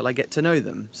people until I get to know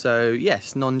them. So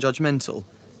yes, non-judgmental.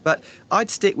 But I'd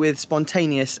stick with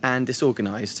spontaneous and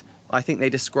disorganized. I think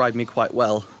they describe me quite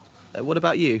well. What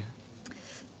about you?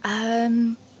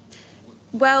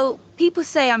 Well, people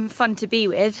say I'm fun to be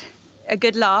with. A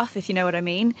good laugh, if you know what I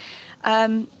mean.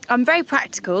 I'm very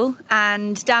practical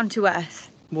and down to earth.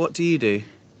 What do you do?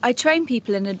 I train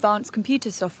people in advanced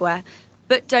computer software.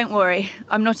 But don't worry,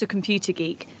 I'm not a computer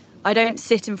geek. I don't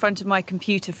sit in front of my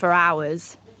computer for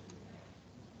hours.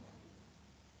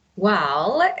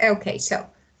 Well, okay, so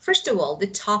first of all, the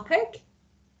topic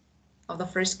of the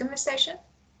first conversation.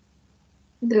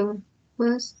 The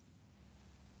first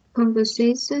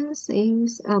conversation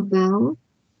is about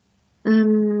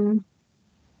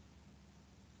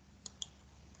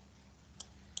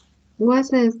what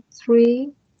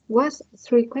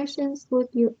three questions would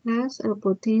you ask a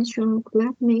potential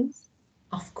flatmate?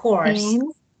 Of course.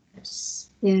 And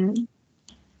yeah.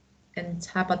 And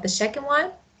how about the second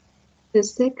one? The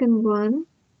second one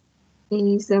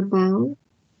is about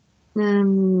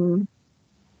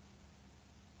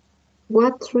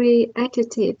what 3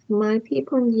 adjectives might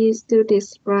people use to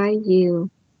describe you?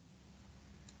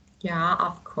 Yeah,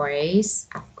 of course,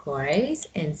 of course.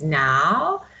 And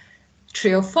now,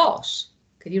 true or false?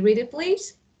 Could you read it,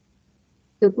 please?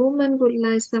 The woman would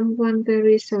like someone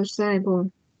very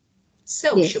sociable.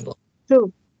 Sociable.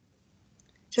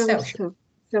 Yes, true.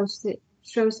 Sociable.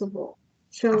 Sociable.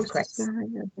 Of course.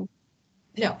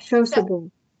 No.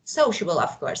 Sociable. Sociable,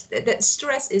 of course. The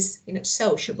stress is,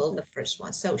 sociable, the first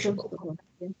one, sociable.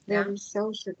 Very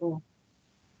sociable.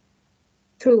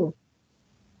 True.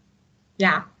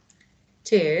 Yeah.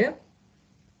 2.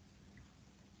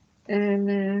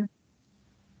 And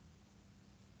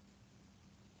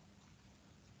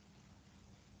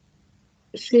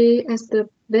she, as the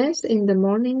best in the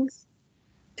mornings.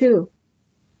 2.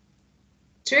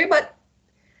 True, but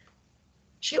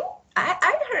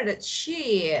I heard that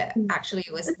she actually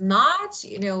was not,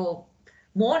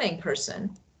 morning person.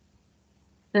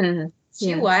 She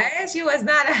Yeah. was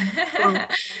not.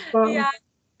 Four. Yeah,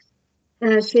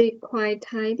 She quite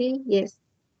tidy. Yes.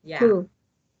 yeah. 2.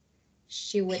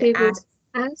 She would She would ask.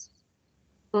 ask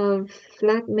a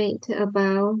flatmate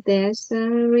about their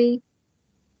salary.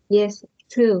 Yes.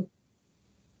 2.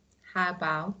 How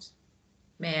about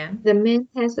man? The man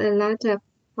has a lot of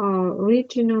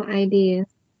original ideas.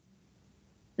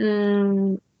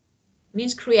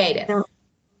 Means creative. No.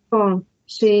 4.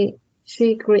 She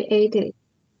created.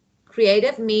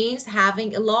 Creative means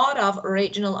having a lot of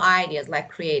original ideas, like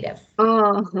creative.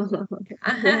 Oh,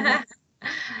 yeah.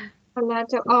 A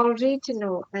lot of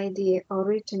original idea.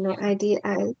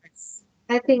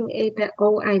 I think it's an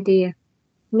old idea.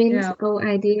 Means No, old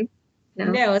idea. No.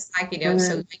 no, it's like, so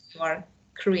Uh, when you are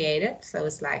creative, so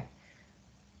it's like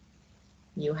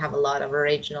you have a lot of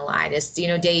original ideas.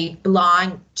 They only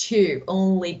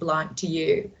belong to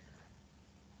you.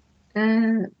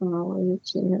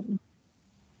 original.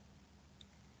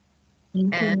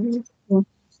 And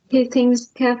He thinks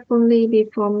carefully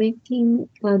before making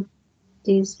a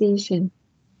decision.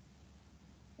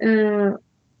 No.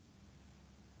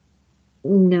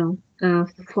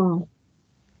 4.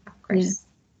 of course,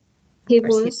 He of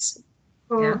course, was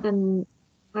for yeah. an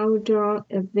outdoor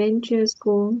adventure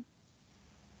school.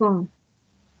 4.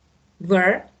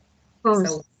 Where? Oh,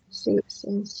 So,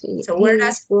 where he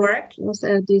does it work? was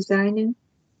a designer.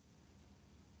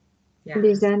 Yeah.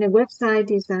 Designer, website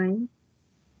design.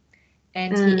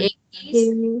 And he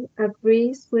He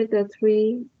agrees with the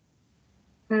 3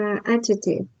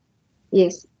 adjective.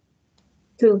 Yes.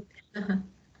 2.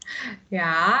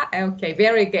 Yeah, okay,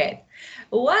 very good.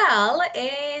 Well,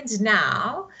 and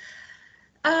now,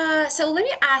 so let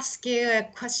me ask you a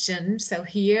question. So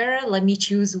here, let me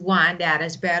choose one that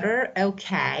is better.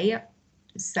 Okay,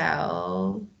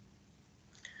 so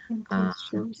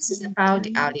this is about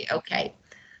the audio. Okay.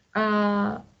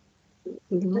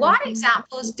 What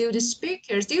examples do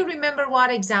you remember what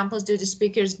examples do the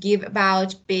speakers give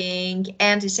about being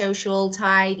antisocial,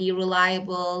 tidy,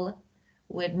 reliable,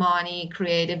 with money,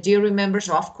 creative? Do you remember?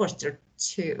 So of course there are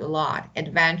a lot.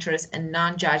 Adventurous and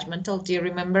non-judgmental. Do you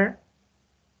remember?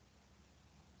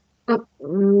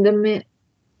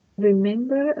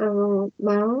 Remember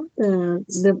about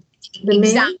the man?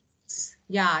 Examples.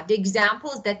 Yeah, the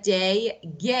examples that they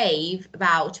gave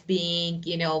about being,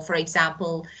 for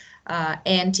example,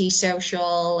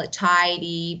 antisocial,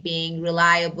 tidy, being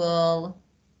reliable.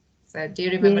 So do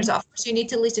you remember? Yeah. So of course you need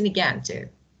to listen again to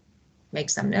make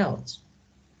some notes.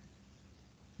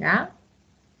 Yeah.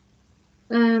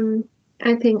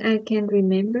 I think I can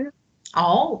remember.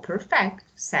 Oh, perfect.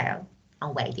 So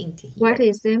I'm waiting to hear. What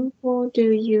example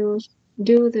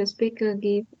do the speaker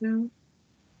give now?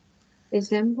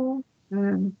 Example?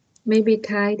 Maybe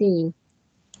tidy.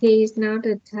 He is not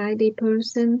a tidy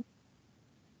person.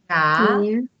 Yeah.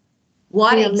 Yeah.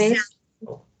 What Yeah,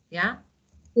 example? Yeah.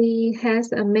 He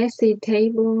has a messy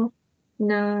table.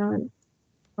 Not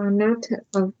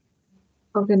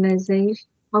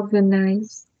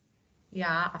organized.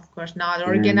 Yeah, of course, not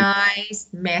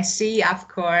organized, messy, of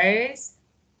course.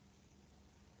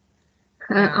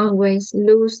 Yeah. Always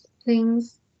lose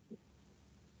things.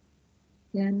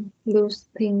 Yeah, lose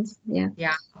things. Yeah.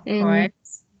 Yeah, of And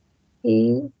course.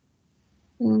 he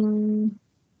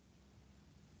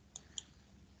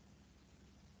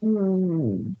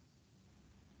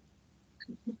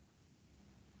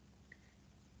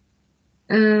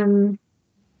um,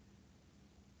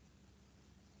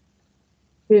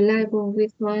 reliable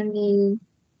with money.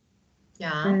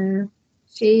 Yeah.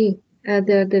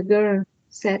 The girl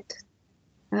said,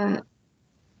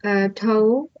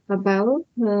 told about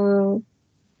her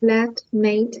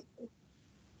flatmate.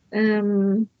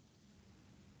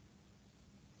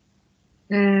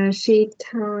 She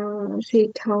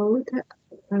told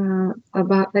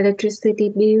about electricity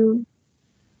bill.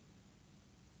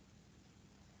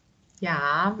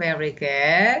 Yeah, very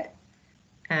good.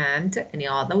 And any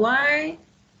other one?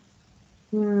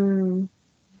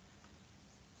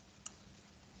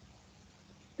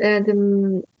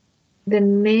 The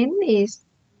man is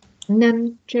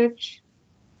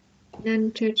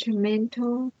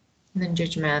non-judgmental.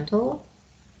 Non-judgmental.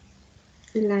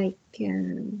 Like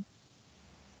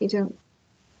he don't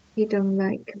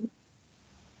like.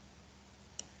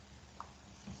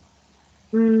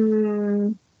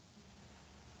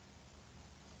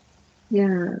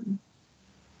 Yeah.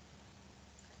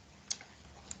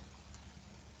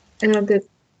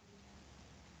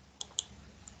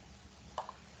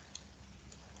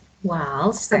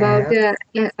 Well, About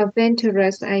so,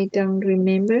 adventurous, I don't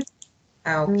remember.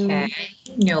 okay,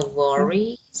 no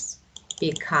worries,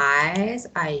 because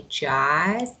I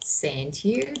just sent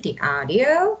you the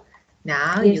audio.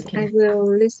 Now you Yes, can I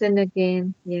will listen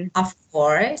again. Yeah. Of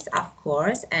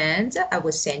course, and I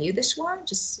will send you this one.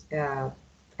 Just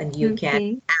and you can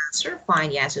Okay. answer,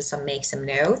 find the answer, some make some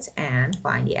notes, and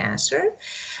find the answer.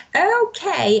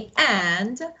 Okay,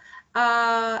 and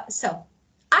so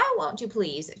I want you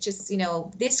please just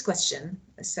this question.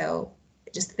 So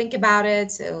just think about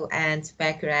it. So and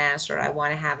back your answer. I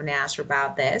want to have an answer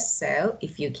about this. So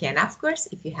if you can, of course,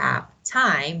 if you have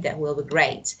time, that will be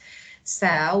great.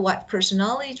 So what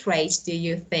personality traits do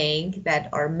you think that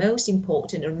are most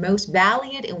important or most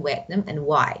valued in Vietnam, and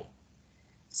why?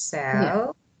 Yeah.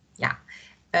 So yeah,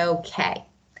 okay.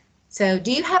 So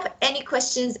do you have any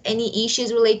questions, any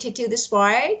issues related to the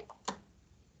sport?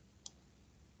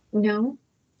 No.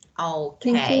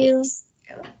 Thank Okay. you.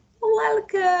 So,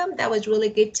 welcome. That was really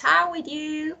good time with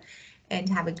you. And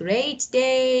have a great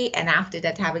day. And after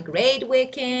that, have a great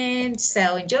weekend.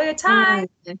 So enjoy your time.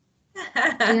 Yeah.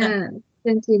 Yeah.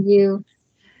 Thank you.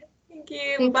 Thank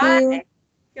you. Thank Bye-bye. you.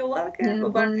 You're welcome. Yeah.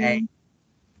 Bye-bye. Bye.